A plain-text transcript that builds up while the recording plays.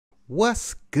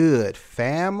What's good,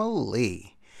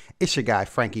 family? It's your guy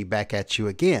Frankie back at you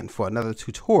again for another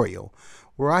tutorial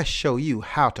where I show you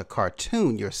how to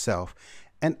cartoon yourself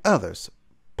and others.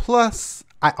 Plus,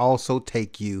 I also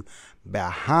take you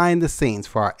behind the scenes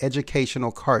for our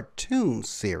educational cartoon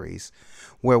series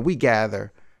where we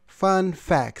gather fun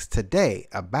facts today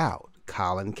about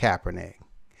Colin Kaepernick.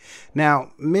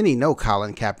 Now, many know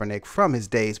Colin Kaepernick from his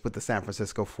days with the San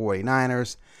Francisco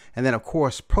 49ers and then, of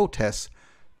course, protests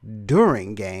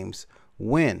during games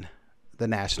when the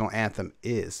national anthem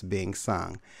is being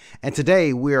sung. And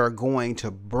today we are going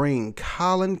to bring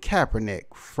Colin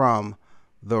Kaepernick from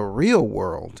the real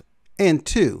world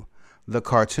into the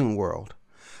cartoon world.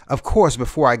 Of course,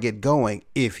 before I get going,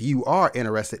 if you are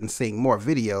interested in seeing more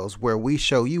videos where we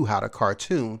show you how to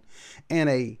cartoon in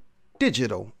a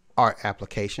digital art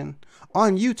application,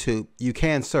 on YouTube you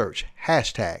can search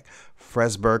hashtag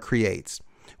Fresberg Creates,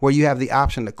 where you have the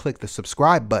option to click the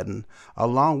subscribe button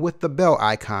along with the bell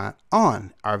icon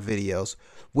on our videos,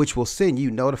 which will send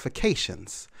you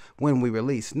notifications when we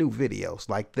release new videos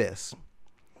like this.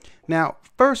 Now,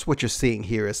 first, what you're seeing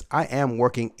here is I am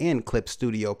working in Clip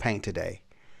Studio Paint today.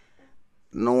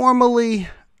 Normally,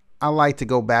 I like to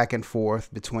go back and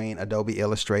forth between Adobe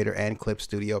Illustrator and Clip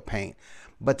Studio Paint,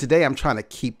 but today I'm trying to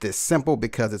keep this simple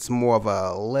because it's more of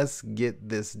a let's get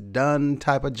this done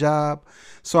type of job.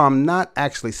 So I'm not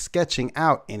actually sketching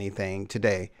out anything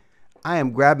today. I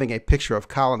am grabbing a picture of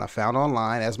Colin I found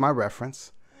online as my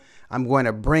reference. I'm going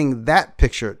to bring that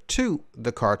picture to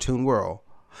the cartoon world.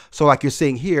 So like you're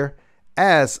seeing here,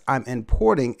 as I'm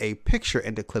importing a picture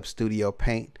into Clip Studio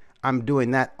Paint, I'm doing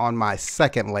that on my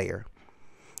second layer.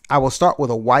 I will start with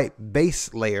a white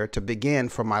base layer to begin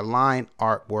for my line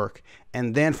artwork,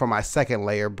 and then for my second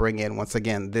layer bring in once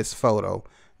again this photo,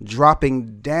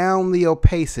 dropping down the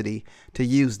opacity to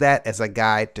use that as a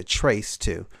guide to trace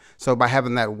to. So by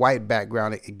having that white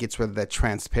background, it gets rid of that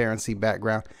transparency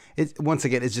background. Once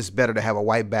again, it's just better to have a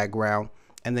white background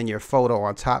and then your photo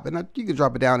on top, and you can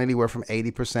drop it down anywhere from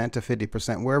 80% to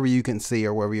 50%, wherever you can see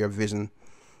or wherever your vision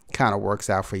kind of works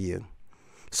out for you.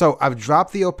 So I've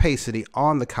dropped the opacity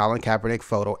on the Colin Kaepernick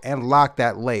photo and locked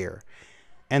that layer.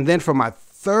 And then for my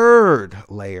third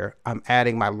layer, I'm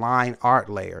adding my line art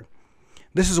layer.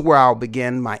 This is where I'll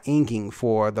begin my inking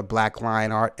for the black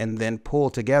line art and then pull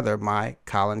together my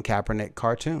Colin Kaepernick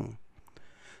cartoon.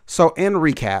 So in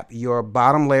recap, your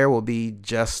bottom layer will be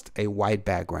just a white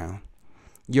background.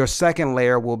 Your second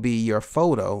layer will be your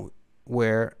photo,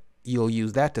 where you'll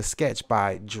use that to sketch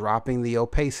by dropping the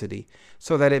opacity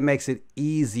so that it makes it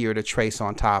easier to trace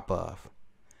on top of.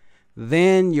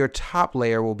 Then your top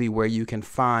layer will be where you can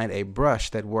find a brush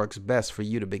that works best for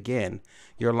you to begin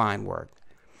your line work.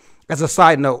 As a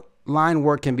side note, line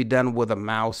work can be done with a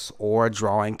mouse or a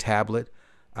drawing tablet.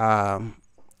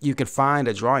 You can find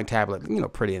a drawing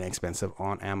tablet, pretty inexpensive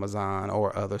on Amazon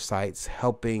or other sites,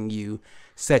 helping you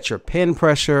set your pen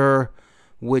pressure,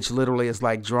 which literally is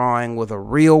like drawing with a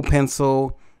real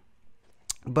pencil,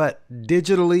 but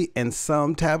digitally. And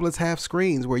some tablets have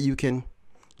screens where you can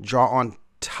draw on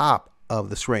top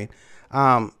of the screen.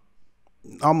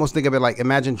 Almost think of it like,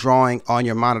 imagine drawing on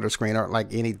your monitor screen or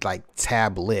like any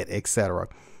tablet, etc.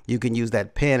 You can use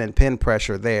that pen and pen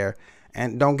pressure there.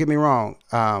 And don't get me wrong,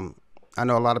 I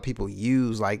know a lot of people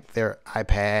use like their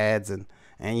iPads and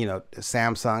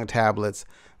Samsung tablets,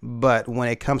 but when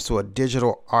it comes to a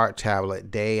digital art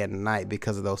tablet, day and night,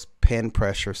 because of those pen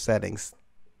pressure settings,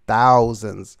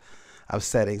 thousands of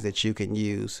settings that you can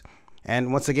use.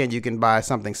 And once again, you can buy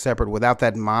something separate without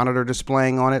that monitor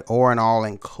displaying on it, or an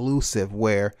all-inclusive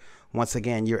where once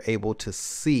again you're able to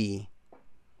see,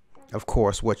 of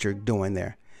course, what you're doing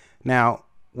there. Now,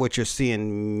 what you're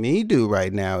seeing me do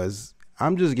right now is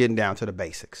I'm just getting down to the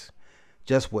basics,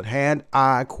 just with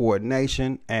hand-eye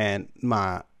coordination and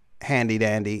my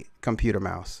handy-dandy computer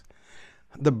mouse.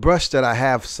 The brush that I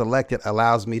have selected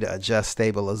allows me to adjust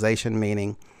stabilization,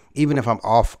 meaning even if I'm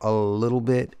off a little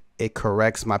bit, it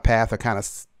corrects my path or kind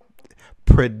of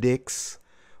predicts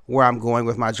where I'm going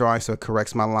with my drawing, so it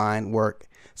corrects my line work,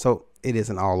 so it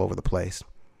isn't all over the place.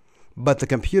 But the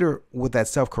computer with that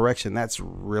self-correction, that's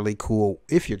really cool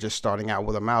if you're just starting out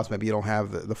with a mouse. Maybe you don't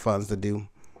have the funds to do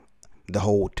the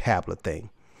whole tablet thing,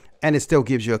 and it still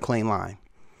gives you a clean line.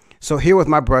 So here with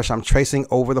my brush, I'm tracing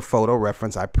over the photo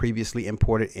reference I previously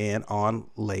imported in on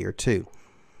layer 2.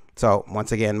 So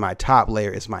once again, my top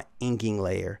layer is my inking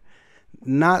layer.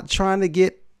 Not trying to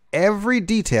get every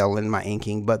detail in my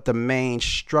inking, but the main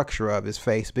structure of his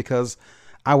face, because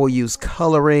I will use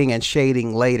coloring and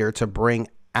shading later to bring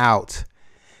out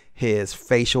his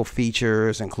facial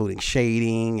features, including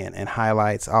shading and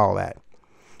highlights, all that.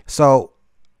 So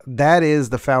that is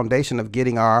the foundation of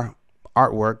getting our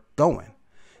artwork going.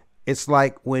 It's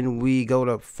like when we go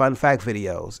to fun fact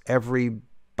videos,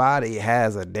 everybody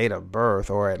has a date of birth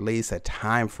or at least a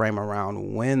time frame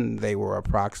around when they were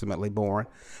approximately born.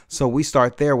 So we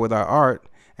start there with our art,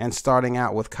 and starting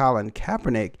out with Colin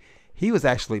Kaepernick, he was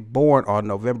actually born on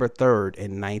November 3rd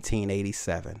in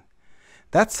 1987.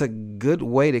 That's a good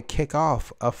way to kick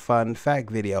off a fun fact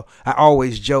video. I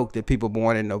always joke that people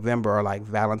born in November are like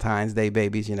Valentine's Day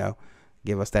babies, you know,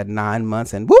 give us that 9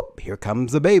 months and whoop, here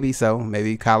comes the baby. So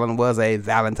maybe Colin was a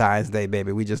Valentine's Day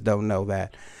baby. We just don't know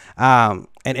that. An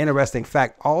interesting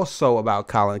fact also about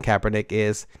Colin Kaepernick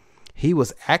is he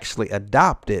was actually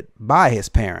adopted by his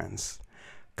parents.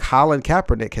 Colin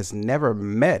Kaepernick has never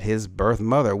met his birth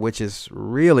mother, which is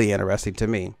really interesting to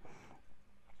me.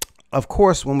 Of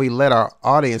course, when we let our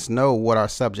audience know what our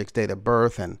subject's date of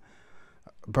birth and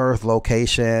birth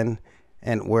location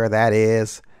and where that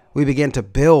is, we begin to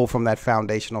build from that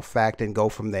foundational fact and go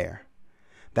from there.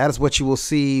 That is what you will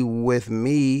see with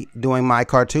me doing my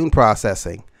cartoon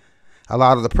processing. A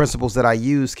lot of the principles that I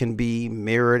use can be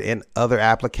mirrored in other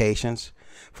applications.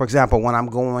 For example, when I'm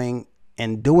going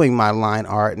and doing my line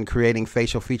art and creating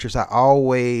facial features, I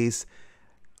always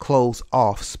close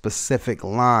off specific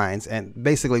lines, and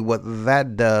basically what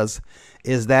that does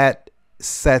is that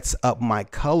sets up my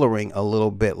coloring a little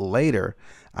bit later.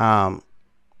 Kind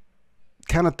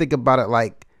of think about it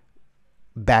like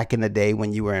back in the day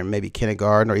when you were in maybe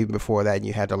kindergarten or even before that and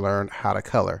you had to learn how to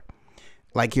color.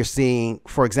 Like you're seeing,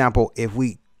 for example, if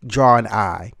we draw an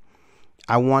eye,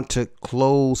 I want to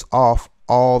close off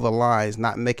all the lines,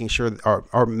 not making sure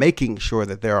or making sure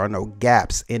that there are no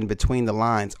gaps in between the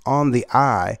lines on the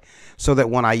eye, so that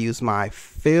when I use my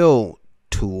fill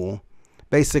tool,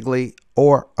 basically,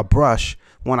 or a brush,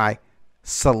 when I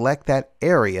select that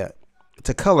area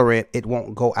to color it, it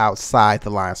won't go outside the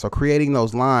line. So creating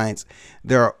those lines,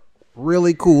 there are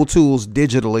really cool tools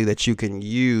digitally that you can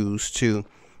use to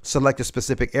select a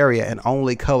specific area and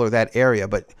only color that area,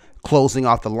 but closing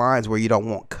off the lines where you don't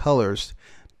want colors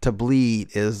to bleed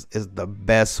is the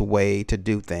best way to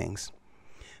do things.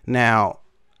 Now,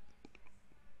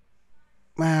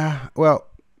 well,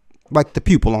 like the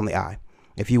pupil on the eye.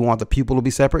 If you want the pupil to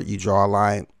be separate, you draw a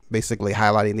line basically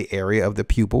highlighting the area of the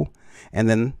pupil, and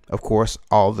then, of course,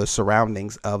 all the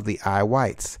surroundings of the eye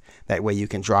whites. That way you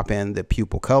can drop in the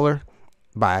pupil color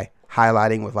by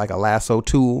highlighting with like a lasso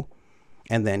tool,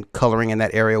 and then coloring in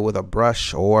that area with a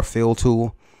brush or fill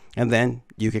tool. And then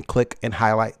you can click and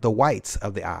highlight the whites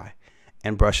of the eye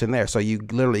and brush in there. So you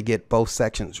literally get both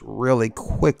sections really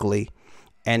quickly,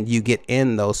 and you get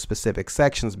in those specific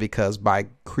sections because by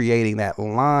creating that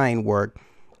line work,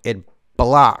 it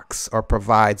blocks or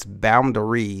provides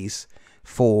boundaries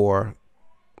for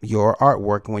your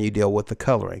artwork when you deal with the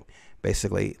coloring.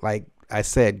 Basically, like I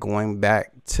said, going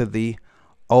back to the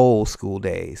old school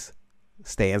days,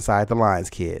 stay inside the lines,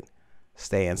 kid.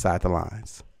 Stay inside the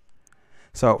lines.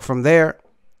 So from there,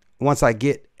 once I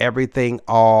get everything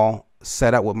all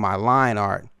set up with my line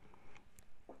art,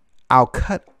 I'll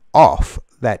cut off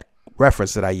that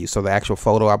reference that I use. So the actual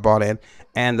photo I brought in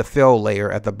and the fill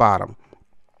layer at the bottom.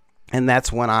 And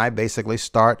that's when I basically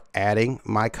start adding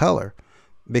my color,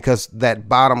 because that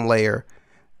bottom layer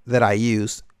that I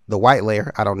use, the white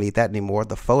layer, I don't need that anymore.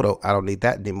 The photo, I don't need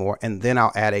that anymore. And then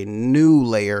I'll add a new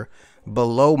layer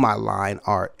below my line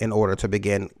art in order to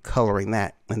begin coloring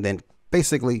that, and then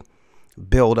basically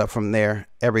build up from there,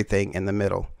 everything in the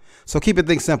middle. So keeping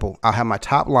things simple, I'll have my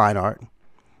top line art,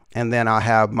 and then I'll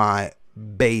have my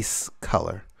base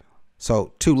color.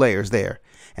 So 2 layers there.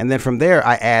 And then from there,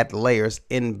 I add layers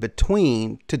in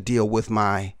between to deal with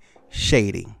my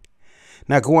shading.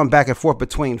 Now, going back and forth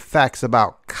between facts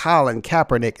about Colin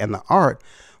Kaepernick and the art,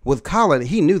 with Colin,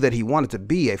 he knew that he wanted to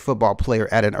be a football player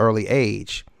at an early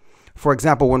age. For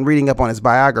example, when reading up on his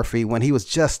biography, when he was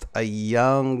just a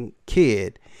young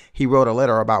kid, he wrote a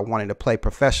letter about wanting to play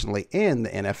professionally in the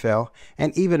NFL,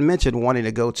 and even mentioned wanting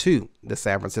to go to the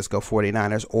San Francisco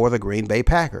 49ers or the Green Bay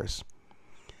Packers.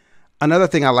 Another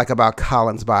thing I like about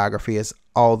Colin's biography is,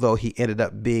 although he ended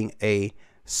up being a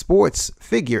sports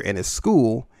figure in his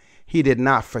school, he did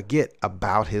not forget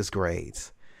about his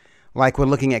grades. Like when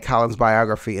looking at Colin's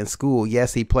biography in school,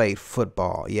 yes, he played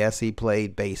football. Yes, he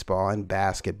played baseball and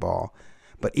basketball.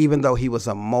 But even though he was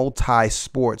a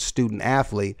multi-sport student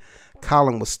athlete,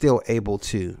 Colin was still able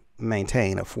to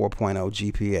maintain a 4.0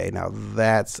 GPA. Now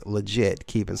that's legit,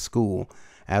 keeping school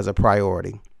as a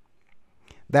priority.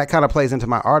 That kind of plays into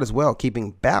my art as well,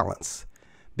 keeping balance.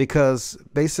 Because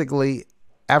basically,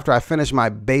 after I finish my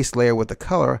base layer with the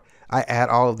color, I add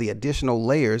all of the additional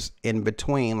layers in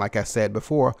between, like I said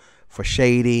before, for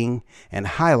shading and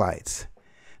highlights.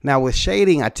 Now with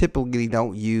shading, I typically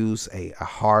don't use a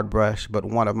hard brush, but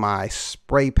one of my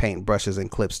spray paint brushes in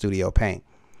Clip Studio Paint.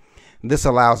 This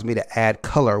allows me to add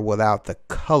color without the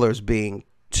colors being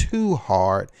too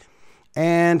hard,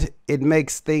 and it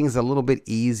makes things a little bit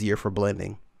easier for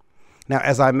blending. Now,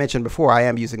 as I mentioned before, I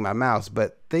am using my mouse,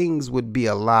 but things would be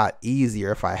a lot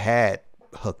easier if I had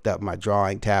hooked up my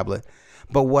drawing tablet.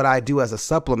 But what I do as a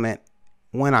supplement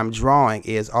when I'm drawing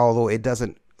is, although it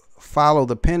doesn't follow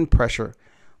the pen pressure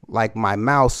like my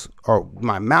mouse, or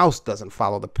my mouse doesn't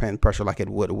follow the pen pressure like it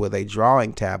would with a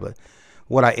drawing tablet,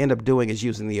 what I end up doing is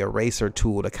using the eraser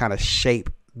tool to kind of shape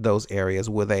those areas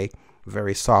with a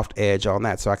very soft edge on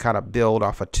that. So I kind of build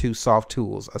off of two soft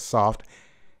tools, a soft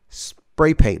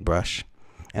spray paint brush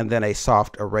and then a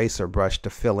soft eraser brush to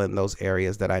fill in those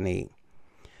areas that I need.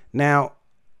 Now,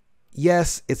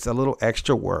 yes, it's a little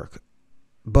extra work,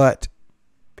 but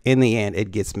in the end,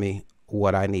 it gets me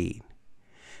what I need.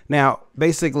 Now,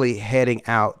 basically heading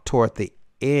out toward the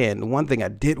end, one thing I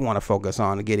did want to focus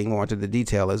on, getting more into the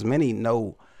detail, is many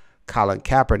know Colin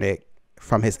Kaepernick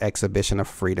from his exhibition of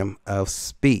freedom of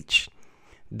speech.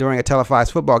 During a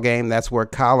televised football game, that's where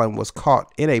Colin was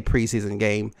caught in a preseason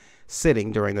game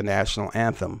sitting during the national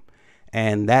anthem.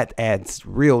 And that adds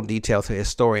real detail to his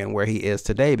story and where he is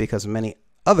today, because many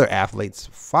other athletes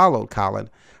followed Colin,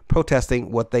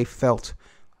 protesting what they felt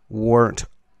weren't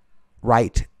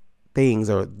right things,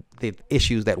 or the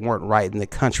issues that weren't right in the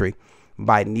country,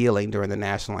 by kneeling during the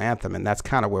national anthem. And that's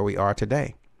kind of where we are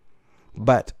today.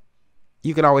 But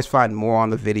you can always find more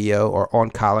on the video or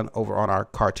on Colin over on our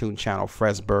cartoon channel,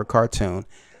 Fresberg Cartoon.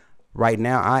 Right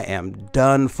now, I am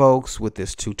done, folks, with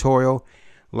this tutorial.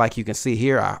 Like you can see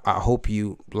here, I hope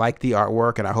you like the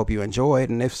artwork and I hope you enjoy it.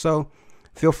 And if so,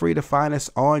 feel free to find us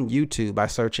on YouTube by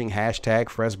searching hashtag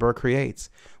Fresberg Creates,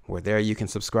 where there you can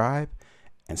subscribe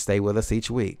and stay with us each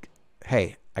week.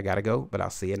 Hey, I gotta go, but I'll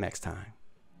see you next time.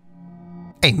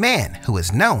 A man who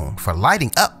is known for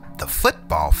lighting up the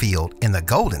football field in the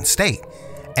Golden State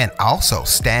and also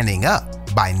standing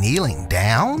up by kneeling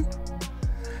down?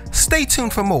 Stay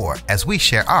tuned for more as we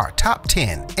share our top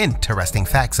 10 interesting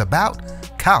facts about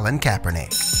Colin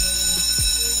Kaepernick.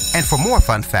 And for more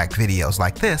fun fact videos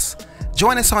like this,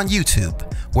 join us on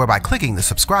YouTube, where by clicking the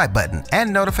subscribe button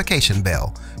and notification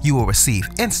bell, you will receive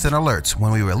instant alerts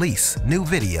when we release new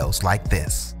videos like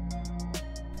this.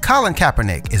 Colin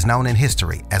Kaepernick is known in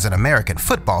history as an American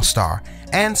football star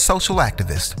and social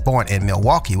activist born in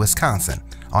Milwaukee, Wisconsin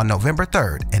on November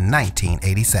 3rd in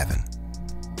 1987.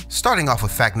 Starting off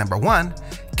with fact number 1,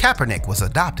 Kaepernick was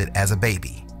adopted as a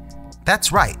baby.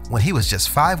 That's right, when he was just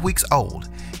 5 weeks old,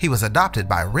 he was adopted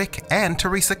by Rick and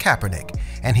Teresa Kaepernick,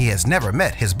 and he has never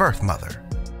met his birth mother.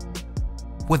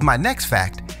 With my next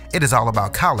fact, it is all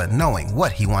about Colin knowing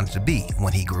what he wanted to be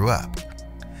when he grew up.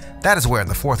 That is where in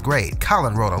the 4th grade,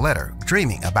 Colin wrote a letter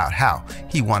dreaming about how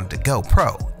he wanted to go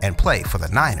pro and play for the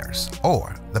Niners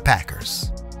or the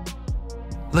Packers.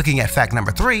 Looking at fact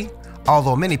number 3,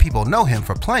 although many people know him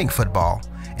for playing football,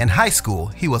 in high school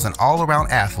he was an all-around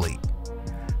athlete.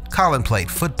 Colin played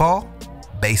football,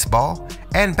 baseball,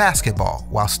 and basketball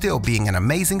while still being an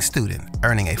amazing student,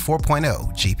 earning a 4.0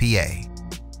 GPA.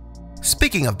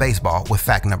 Speaking of baseball, with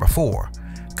fact number 4,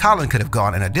 Colin could have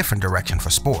gone in a different direction for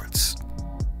sports.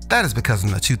 That is because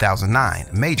in the 2009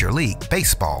 Major League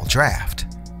Baseball draft,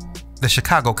 the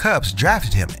Chicago Cubs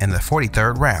drafted him in the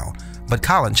 43rd round, but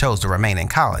Colin chose to remain in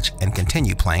college and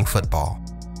continue playing football.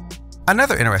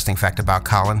 Another interesting fact about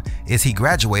Colin is he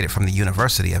graduated from the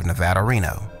University of Nevada,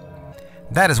 Reno.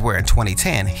 That is where in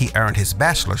 2010 he earned his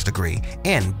bachelor's degree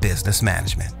in business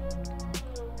management.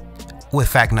 With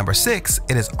fact number 6,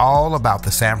 it is all about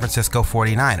the San Francisco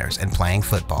 49ers and playing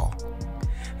football.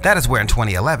 That is where in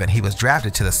 2011 he was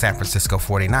drafted to the San Francisco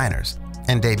 49ers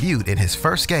and debuted in his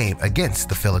first game against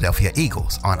the Philadelphia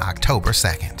Eagles on October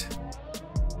 2nd.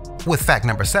 With fact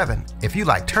number 7, if you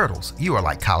like turtles, you are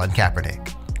like Colin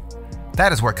Kaepernick.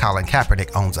 That is where Colin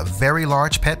Kaepernick owns a very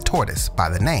large pet tortoise by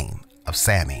the name of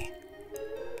Sammy.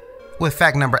 With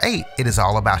fact number 8, it is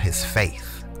all about his faith.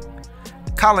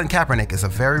 Colin Kaepernick is a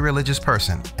very religious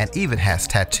person and even has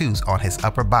tattoos on his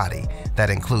upper body that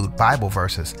include Bible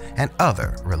verses and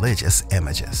other religious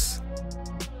images.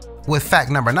 With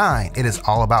fact number 9, it is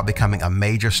all about becoming a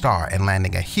major star and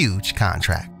landing a huge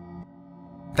contract.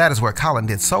 That is where Colin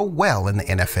did so well in the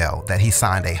NFL that he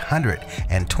signed a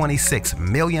 $126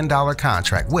 million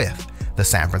contract with the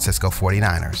San Francisco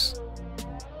 49ers.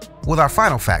 With our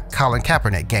final fact, Colin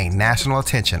Kaepernick gained national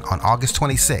attention on August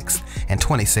 26th in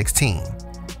 2016.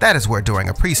 That is where during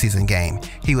a preseason game,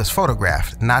 he was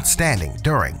photographed not standing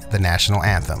during the national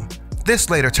anthem. This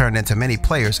later turned into many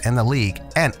players in the league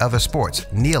and other sports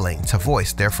kneeling to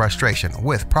voice their frustration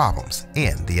with problems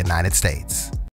in the United States.